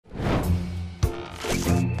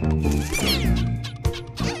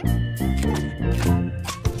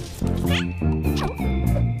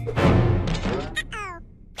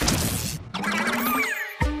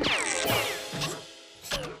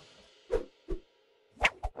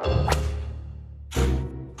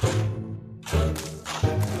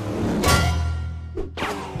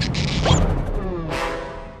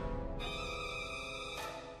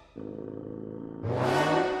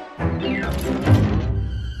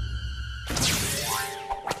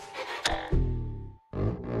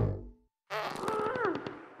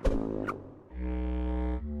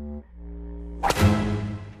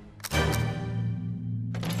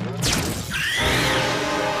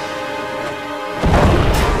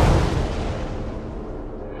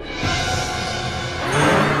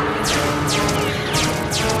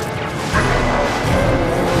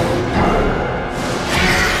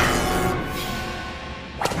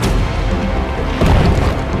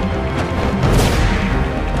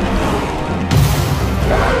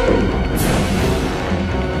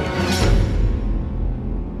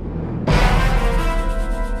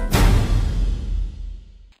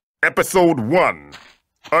Episode 1,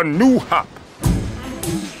 A New Hop.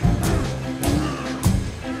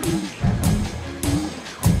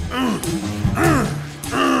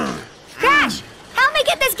 Crash, help me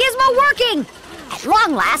get this gizmo working. At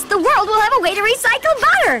long last, the world will have a way to recycle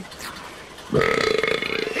butter.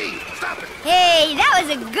 Hey, stop it! Hey, that was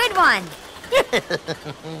a good one.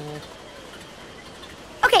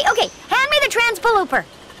 Okay, hand me the transpalooper.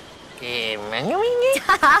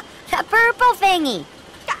 The purple thingy.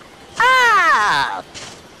 Oh!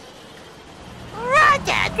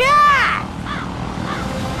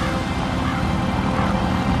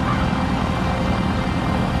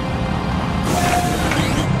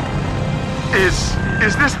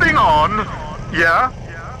 Is this thing on? Yeah?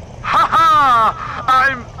 Ha ha!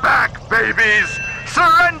 I'm back, babies!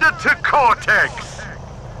 Surrender to Cortex!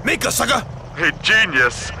 Mika, sucker! Hey,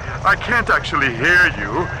 genius, I can't actually hear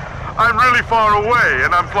you. I'm really far away,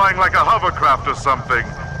 and I'm flying like a hovercraft or something.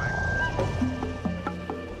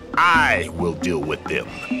 I will deal with them.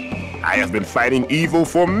 I have been fighting evil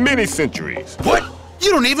for many centuries. What?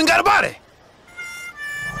 You don't even got a body!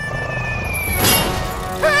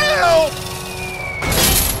 Help!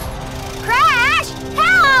 Crash,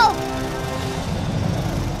 help!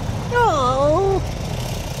 Oh!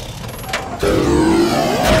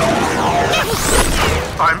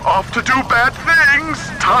 I'm off to do bad things!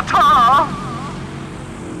 Ta-ta!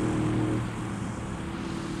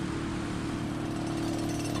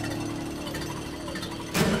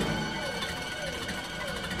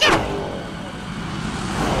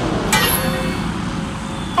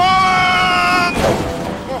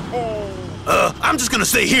 I'm just gonna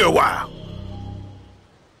stay here a while.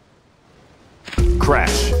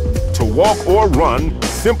 Crash. To walk or run,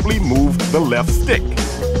 simply move the left stick.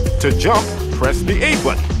 To jump, press the A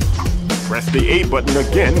button. Press the A button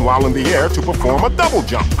again while in the air to perform a double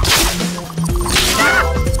jump.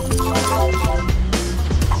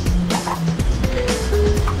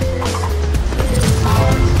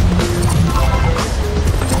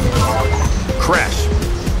 Crash.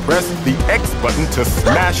 Press the X button to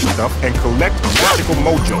smash stuff and collect magical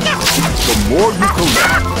mojo. The more you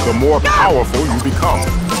collect, the more powerful you become.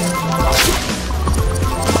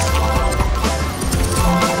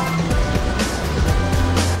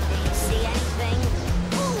 See anything?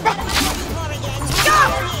 But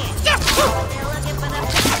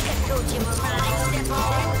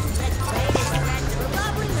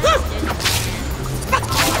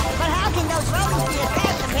how can those rodents be a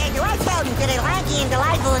threat compared to us rodents that are lanky and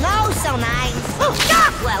delightful and oh so nice?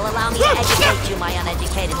 Well, allow me to educate you, my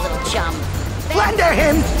uneducated little chum. Plunder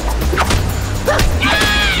him!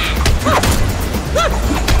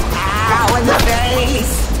 Ow in the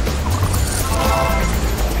face!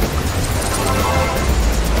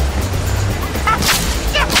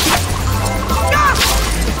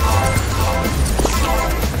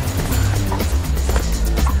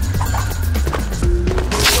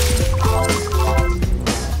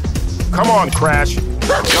 Come on, Crash.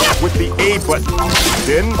 Jump with the A button.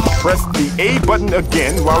 Then press the A button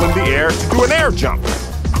again while in the air to do an air jump.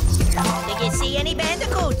 Did you see any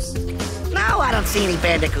bandicoots? No, I don't see any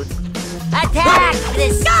bandicoots. Attack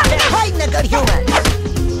this! Fighting a good humor!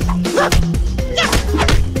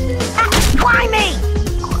 Why me?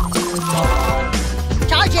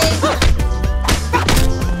 Charging!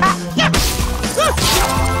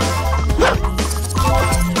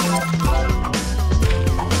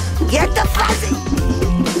 Get the fuzzy!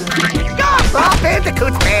 Raw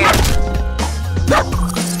bandicoots, man!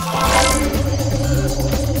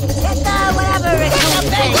 Get the whatever it's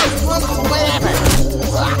thing! Whatever!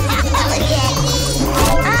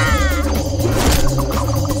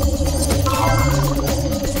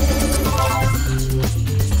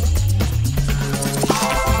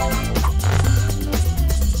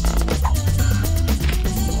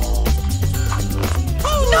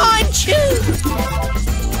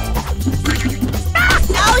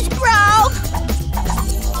 Nose broke!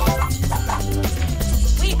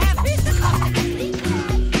 We have business.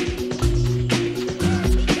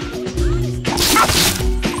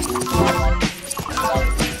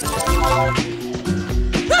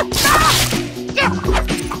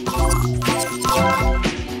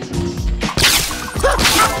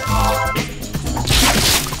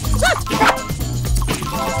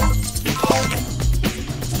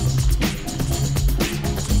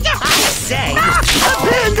 Say, a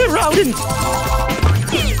panda rodent!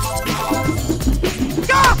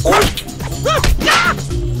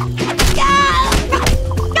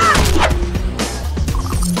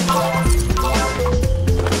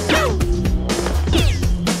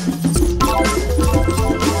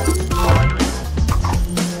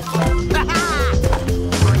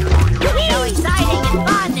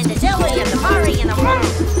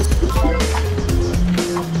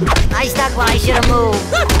 I should have moved.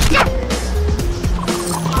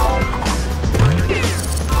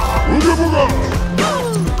 Booga booga!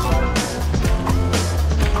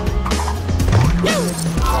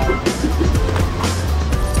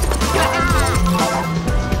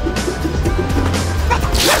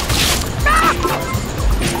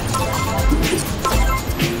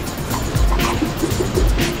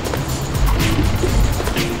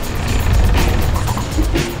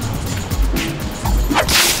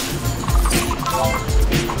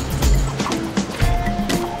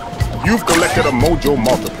 You've collected a Mojo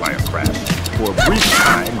multiplier, Crash. For a brief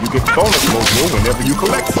time, you get bonus Mojo whenever you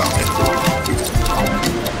collect something.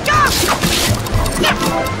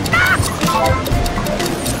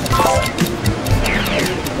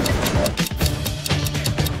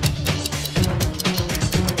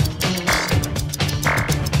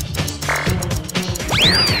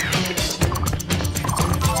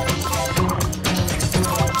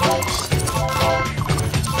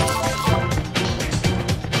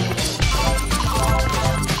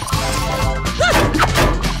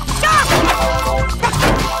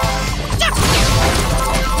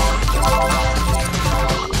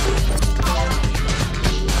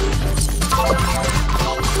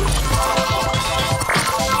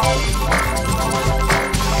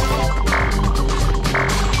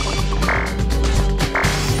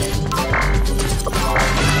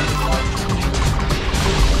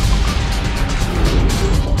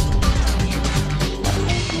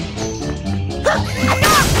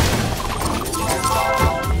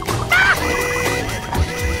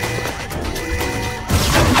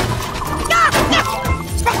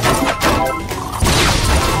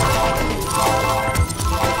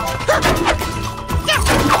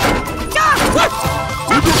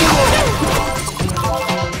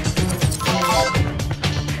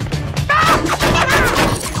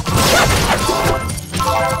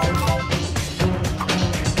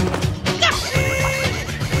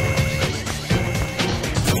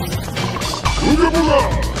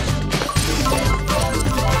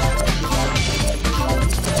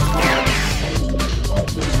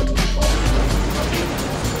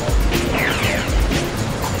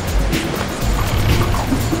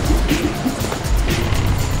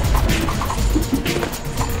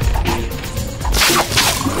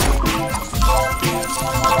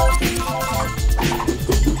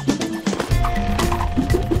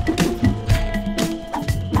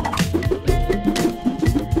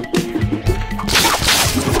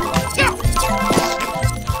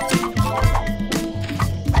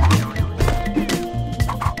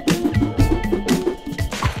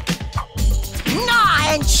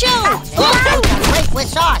 With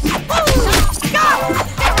sauce.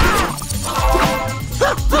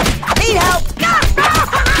 Need help.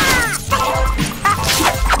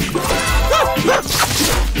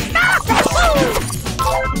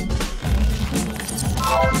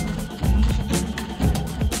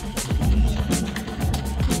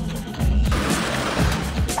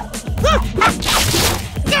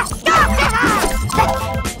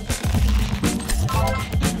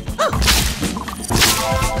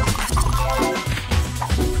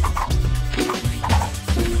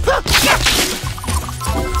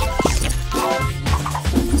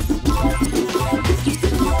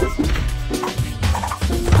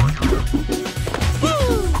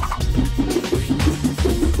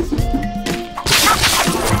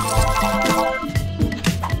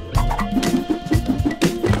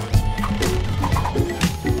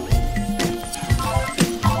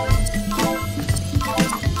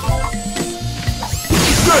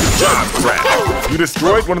 Good job, Crash! You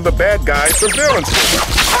destroyed one of the bad guys' surveillance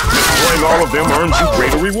systems. Destroying all of them earns you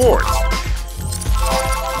greater rewards.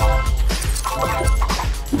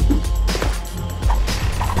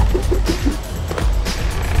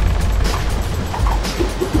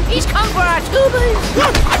 He's come for our tubers!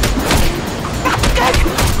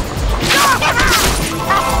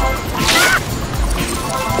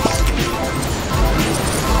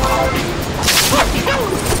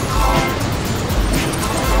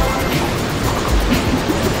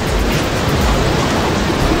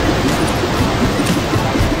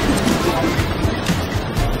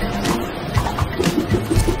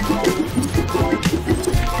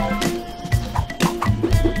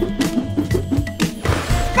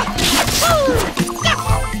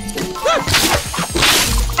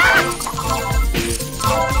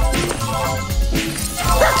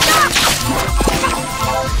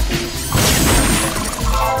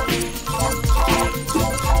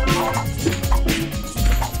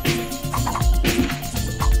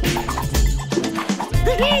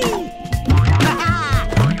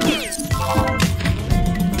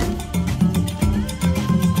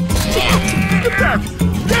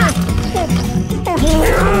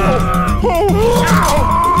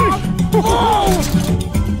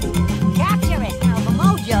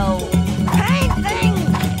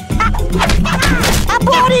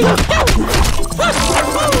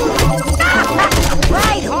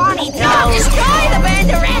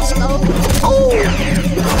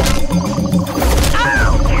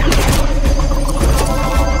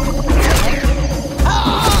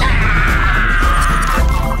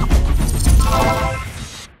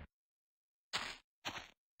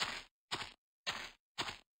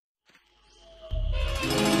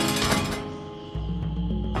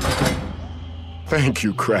 Thank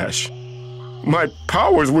you, Crash. My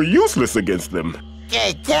powers were useless against them.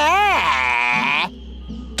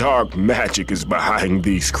 Dark magic is behind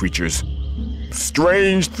these creatures.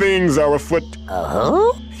 Strange things are afoot.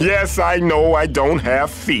 Oh? Yes, I know I don't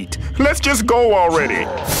have feet. Let's just go already.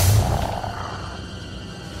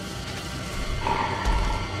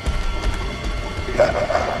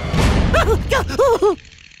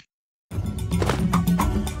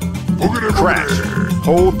 Crash,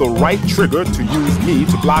 hold the right trigger to use me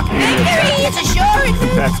to block any attack. It's a short!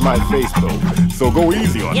 That's my face, though, so go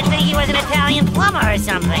easy on You'd it. think he was an Italian plumber or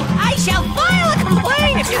something. I shall file a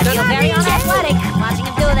complaint if you're Feel very unathletic watching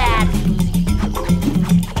him do that.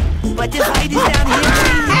 But this height is down here.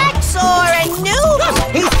 Hacksaw and noodles!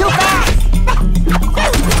 He's too fast.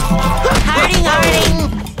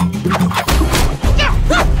 Harding!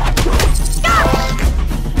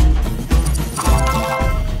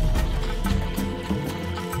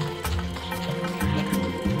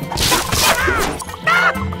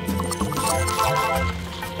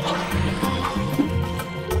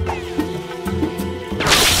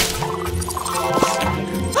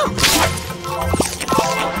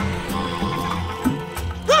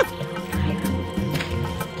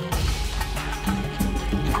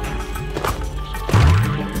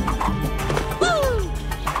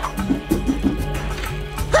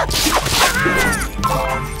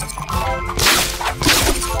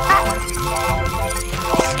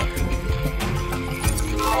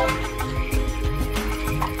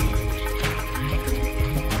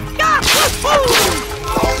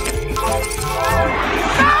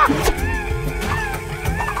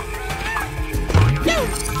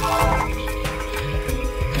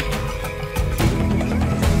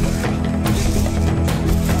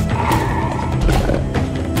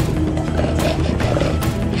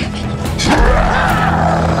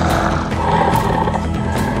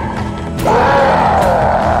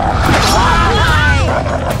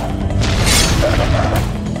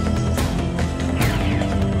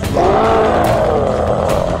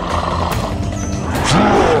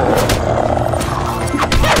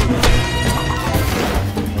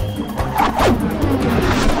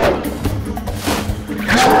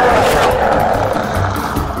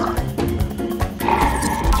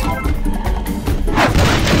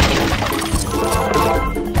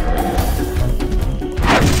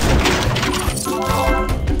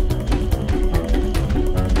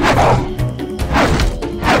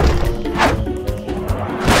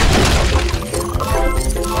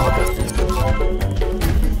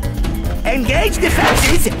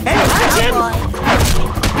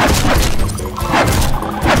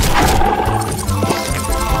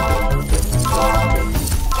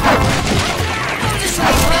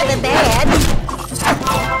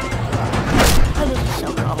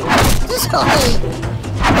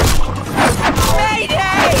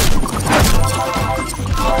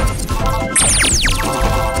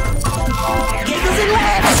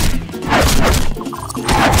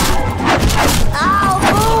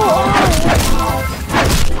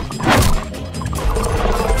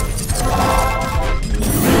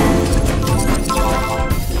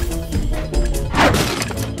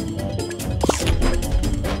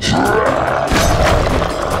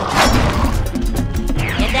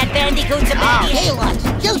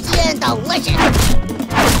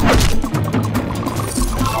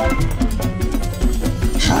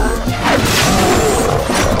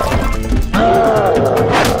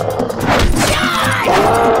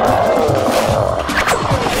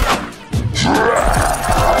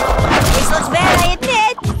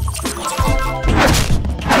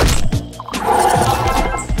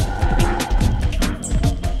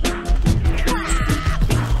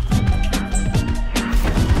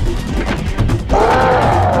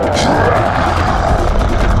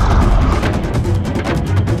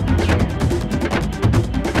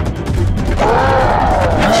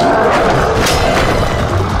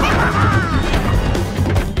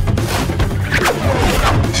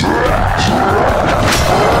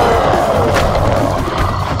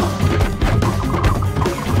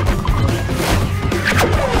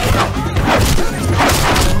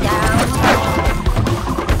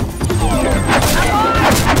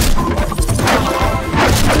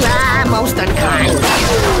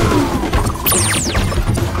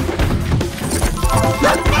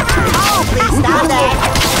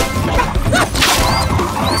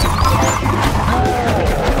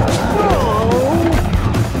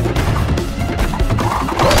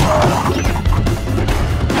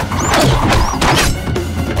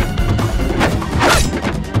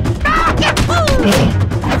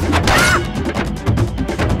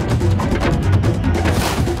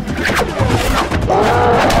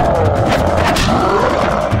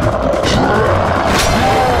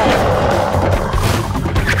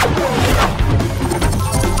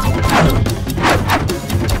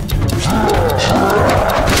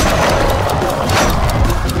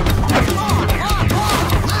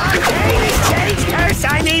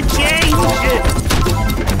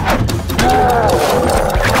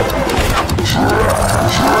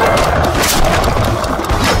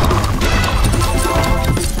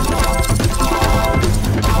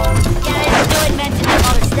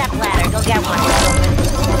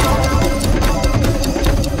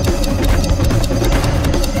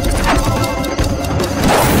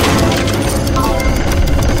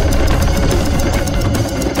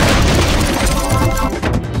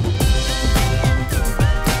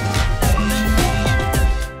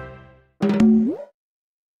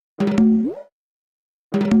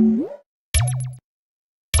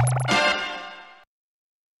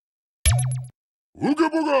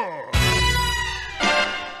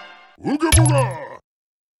 Ooga booga!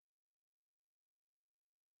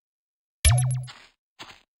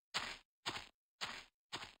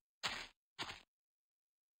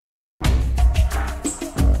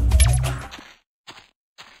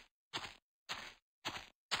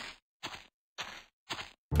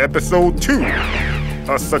 Episode 2,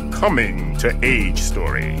 a succumbing to age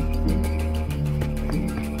story.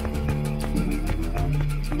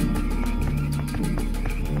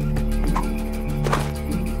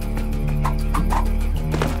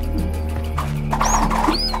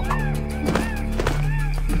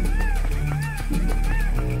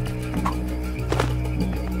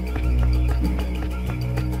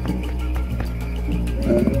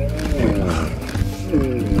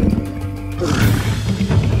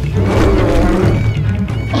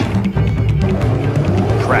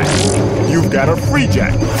 You've got a free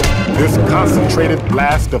jack. This concentrated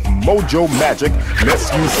blast of Mojo magic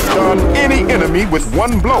lets you stun any enemy with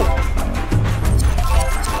one blow.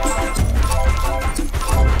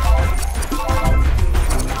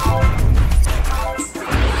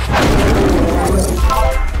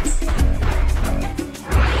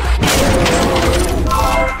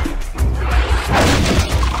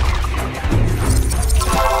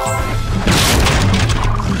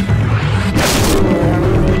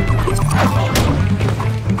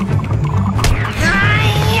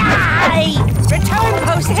 Return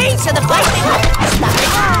post haste to the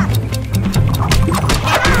fight.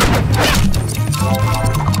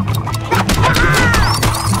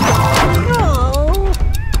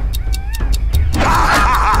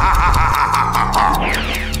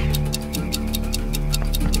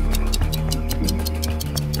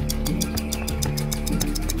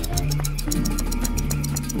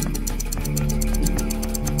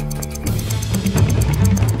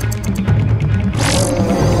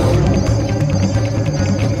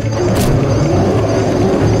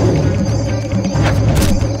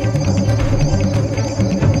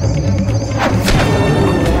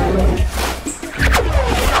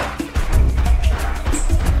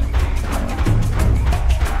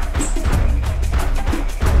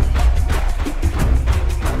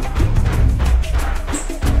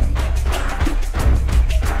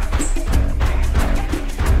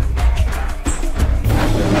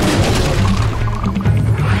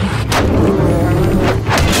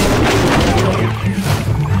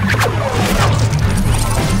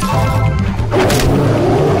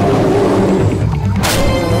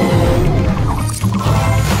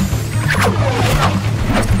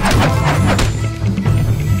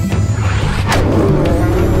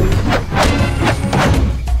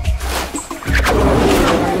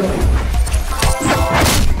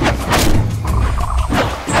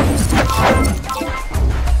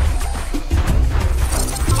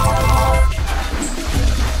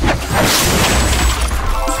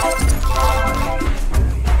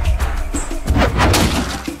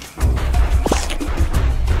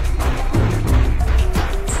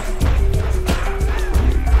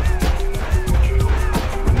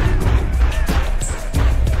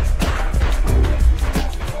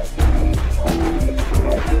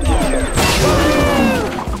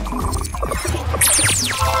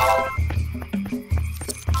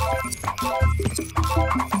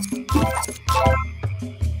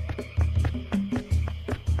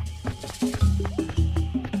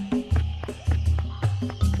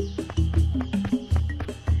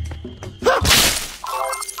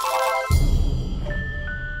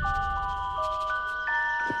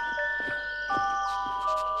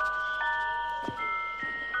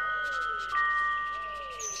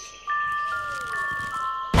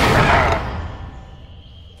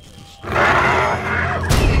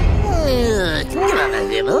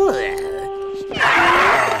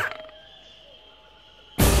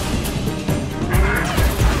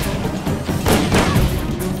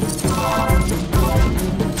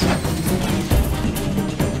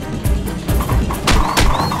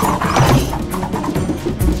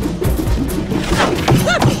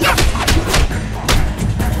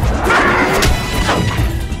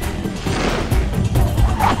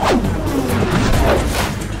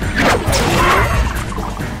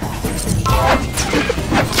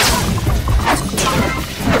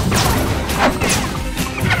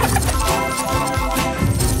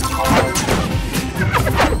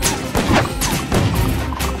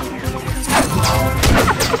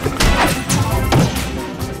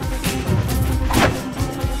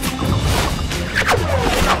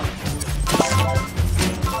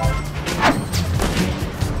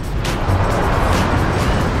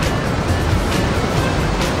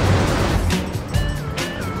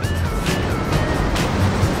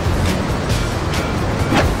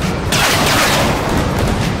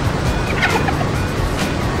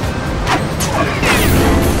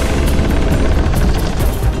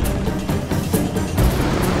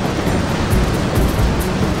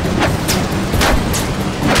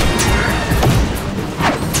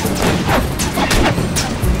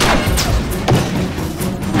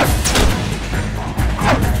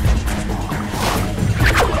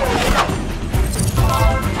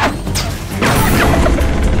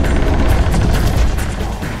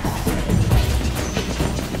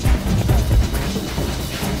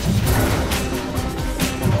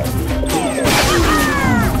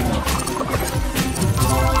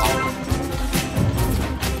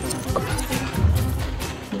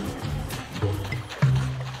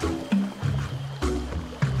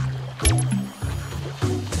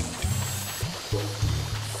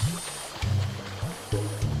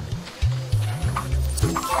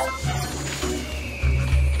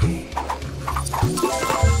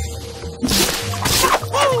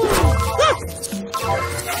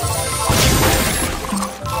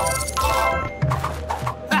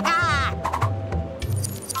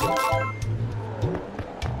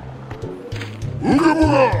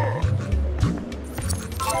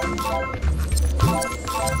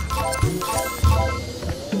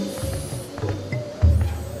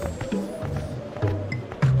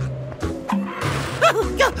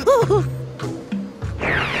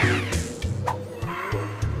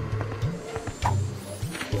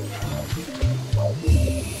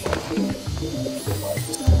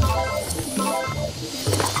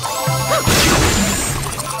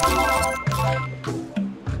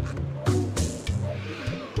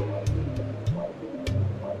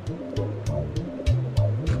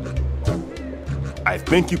 I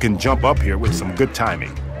think you can jump up here with some good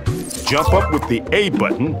timing. Jump up with the A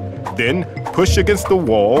button, then push against the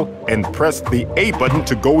wall and press the A button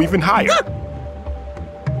to go even higher.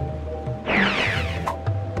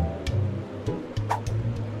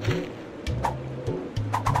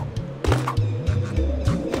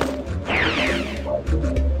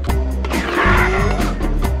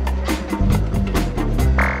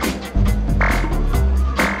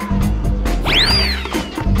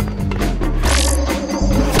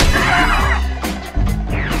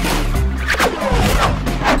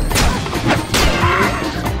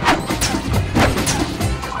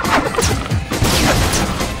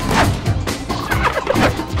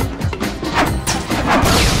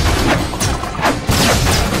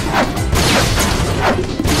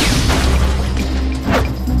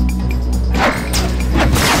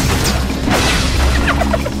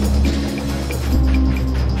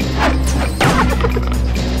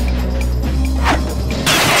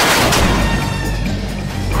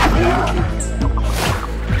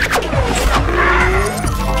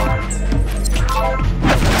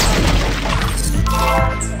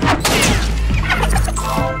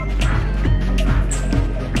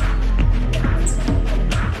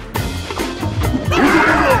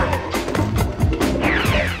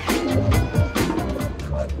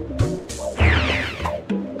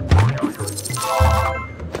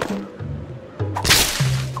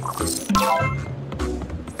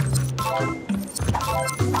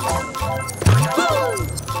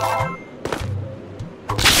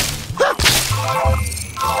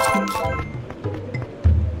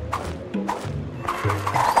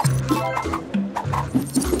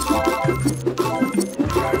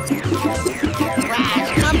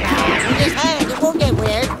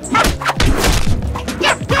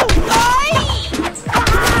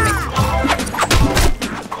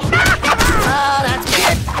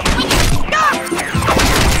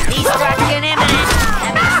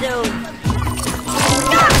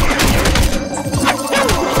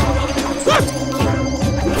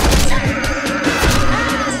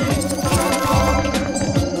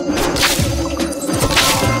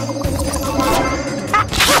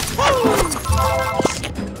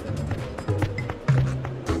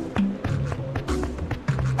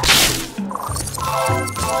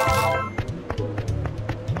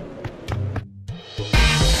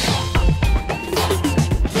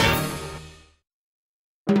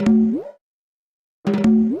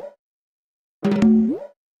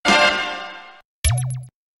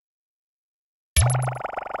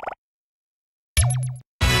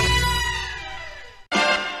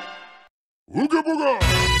 Ooga booga!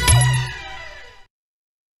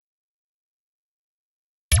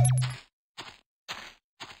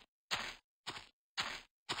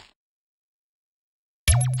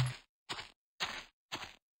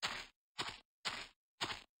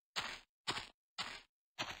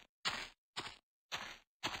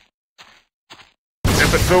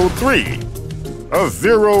 Episode 3, A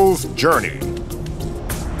Zero's Journey.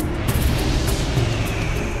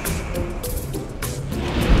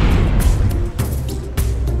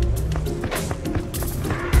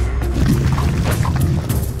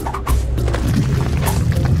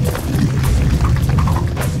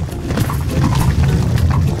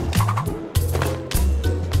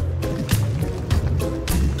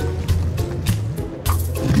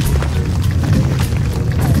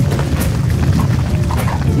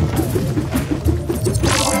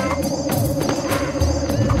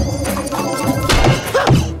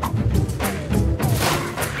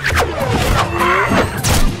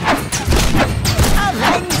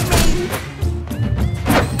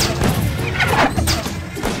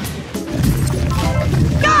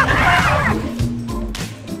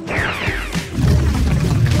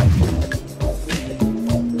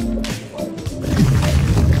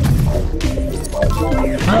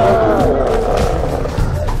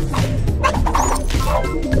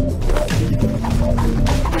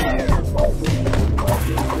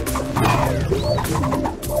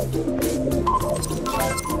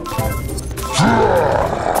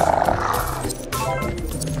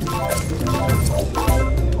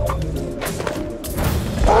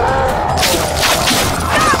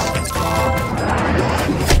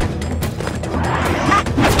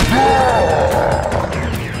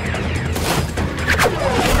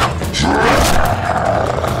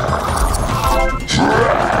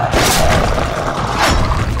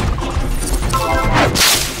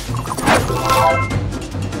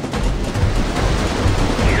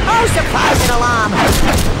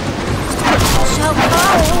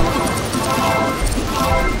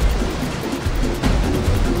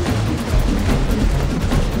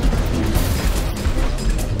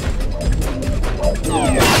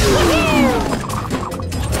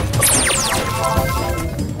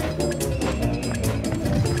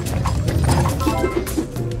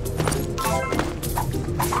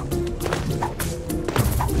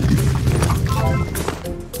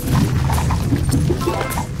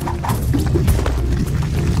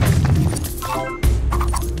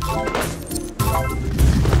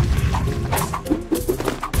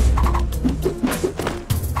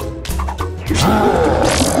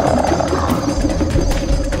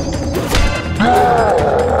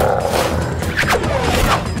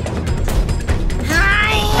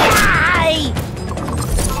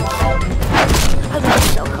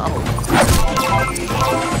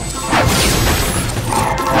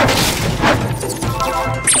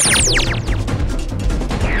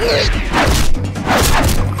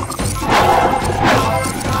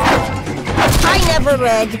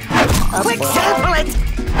 Quick, sample it!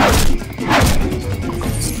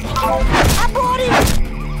 I bought it!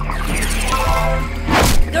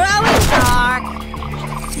 Growing dark!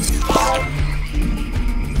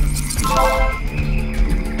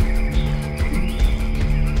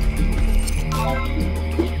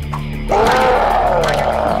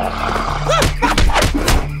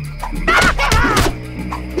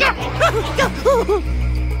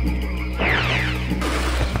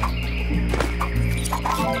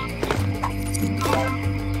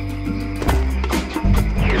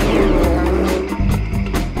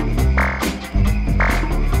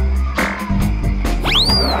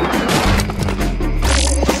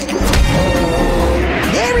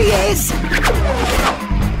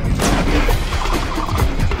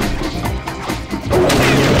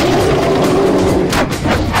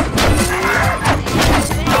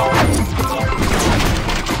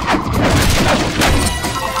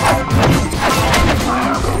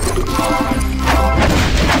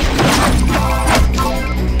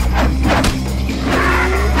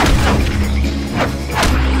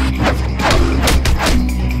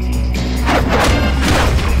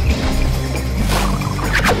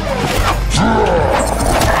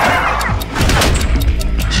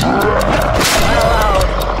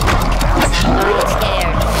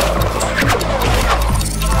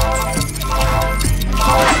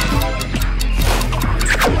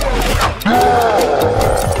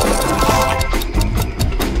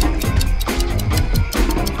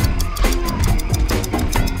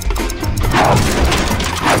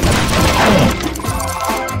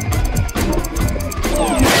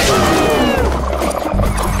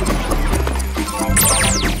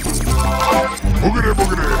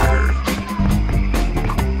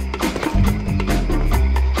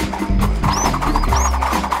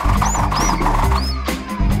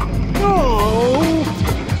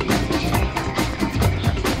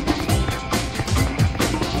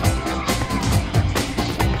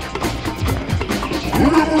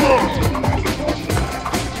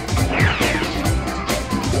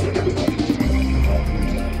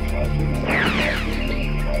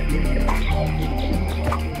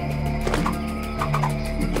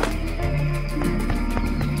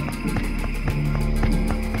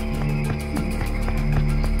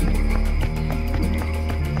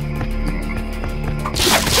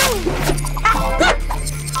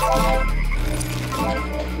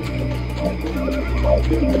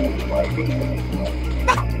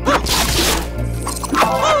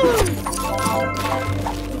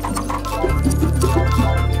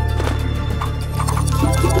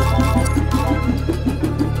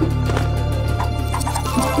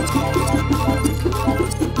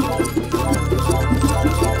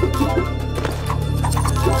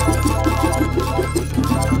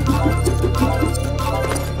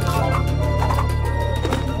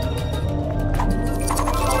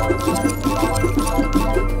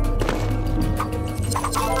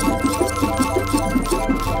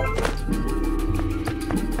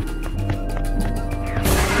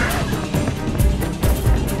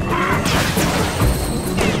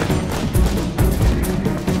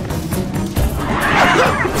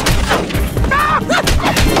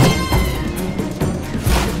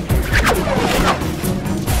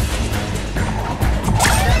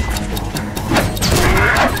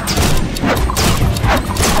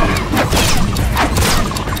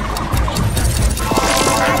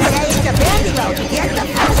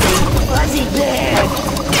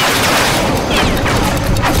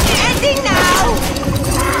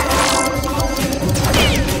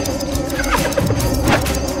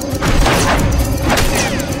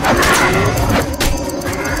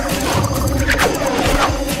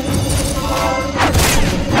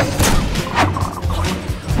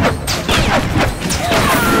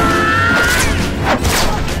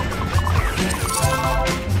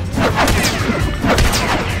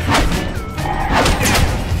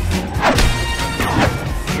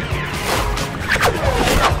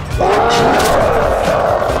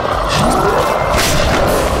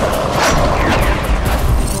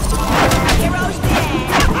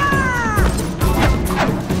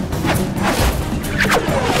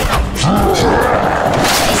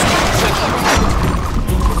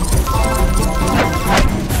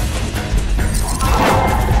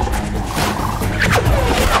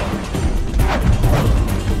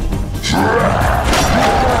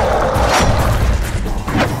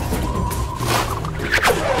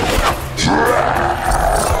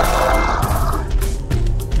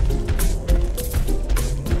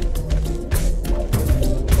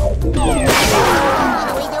 What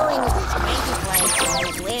are we doing at this crazy place?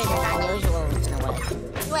 It's weird and unusual in a way.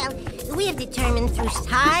 Well, we have determined through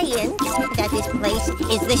science that this place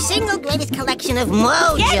is the single greatest collection of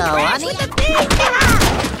Mojo. Crash with the big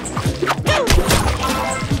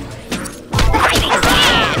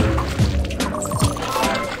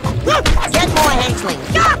Get more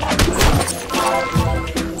henchlings.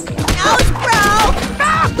 Nose, bro!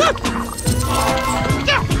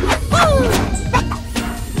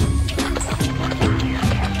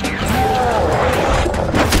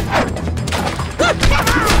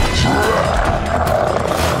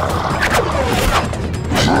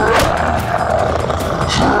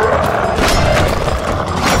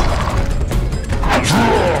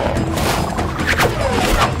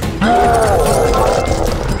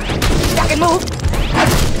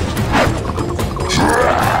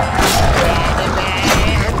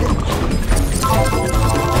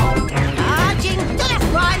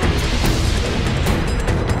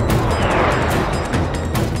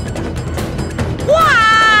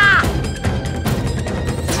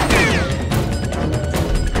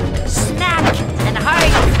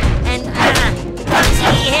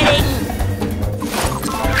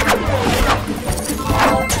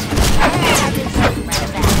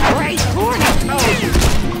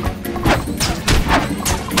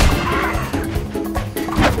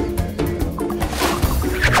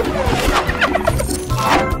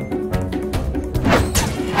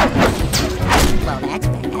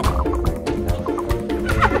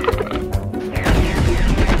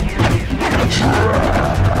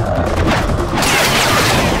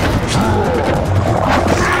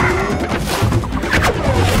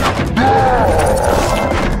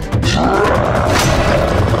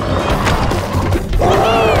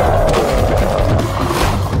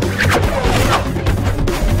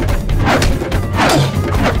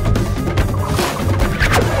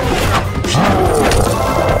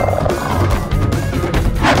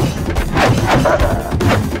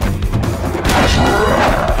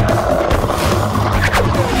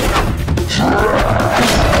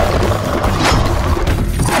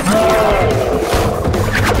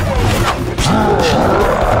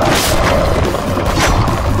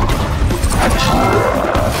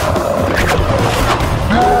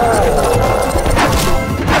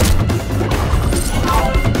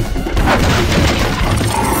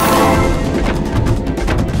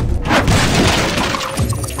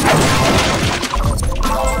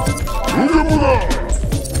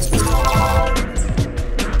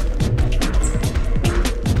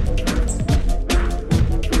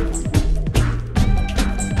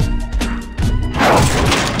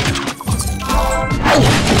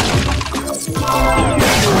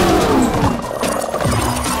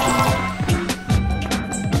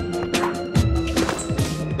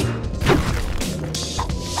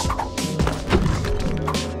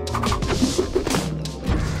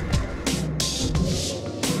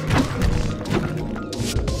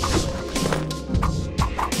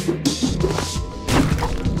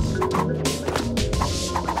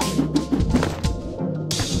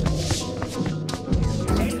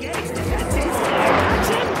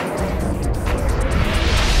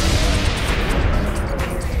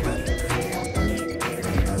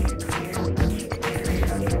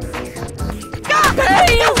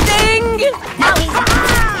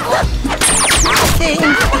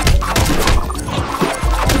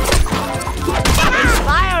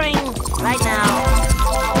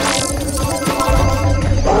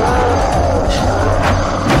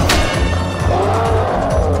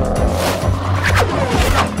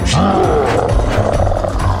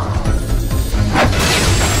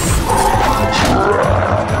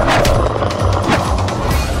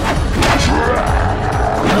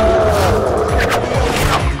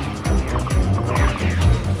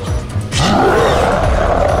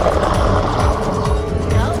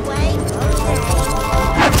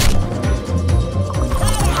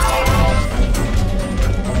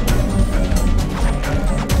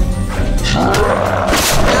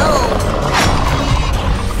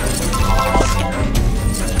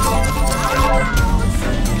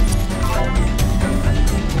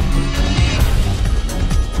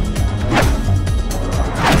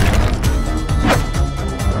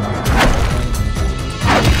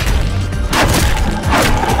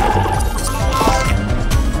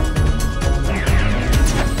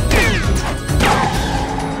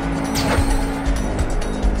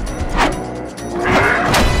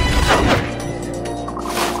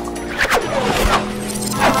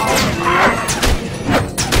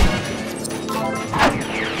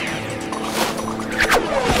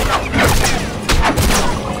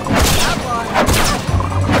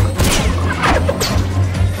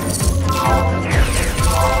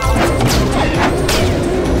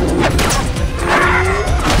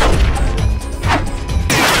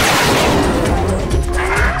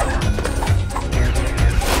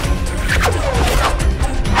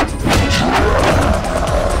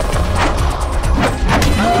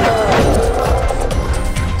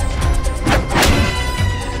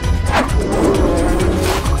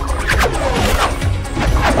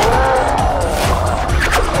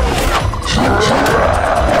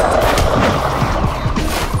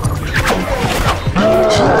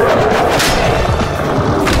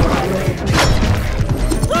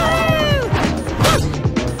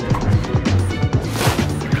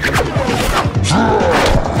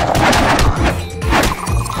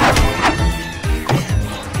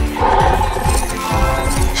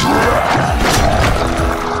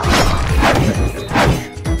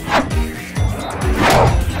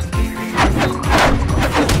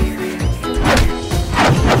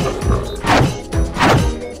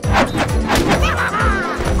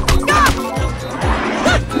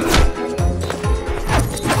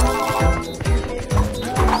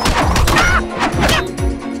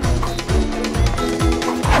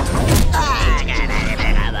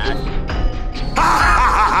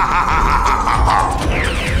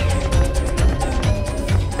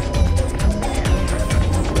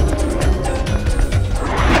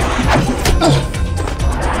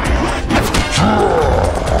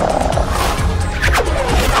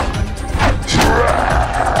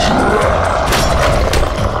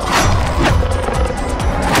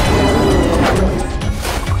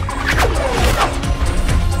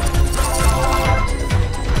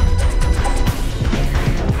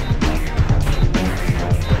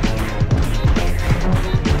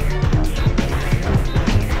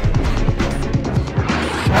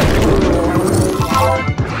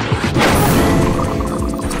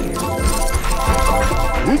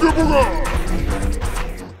 Booga booga!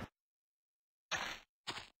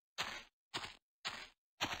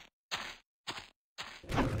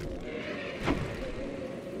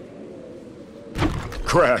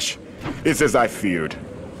 Crash, it's as I feared.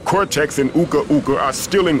 Cortex and Uka Uka are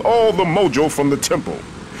stealing all the mojo from the temple.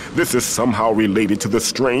 This is somehow related to the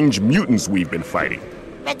strange mutants we've been fighting.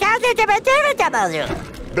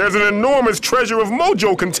 There's an enormous treasure of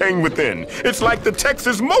mojo contained within. It's like the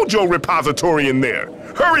Texas Mojo repository in there.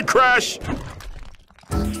 Hurry, Crash!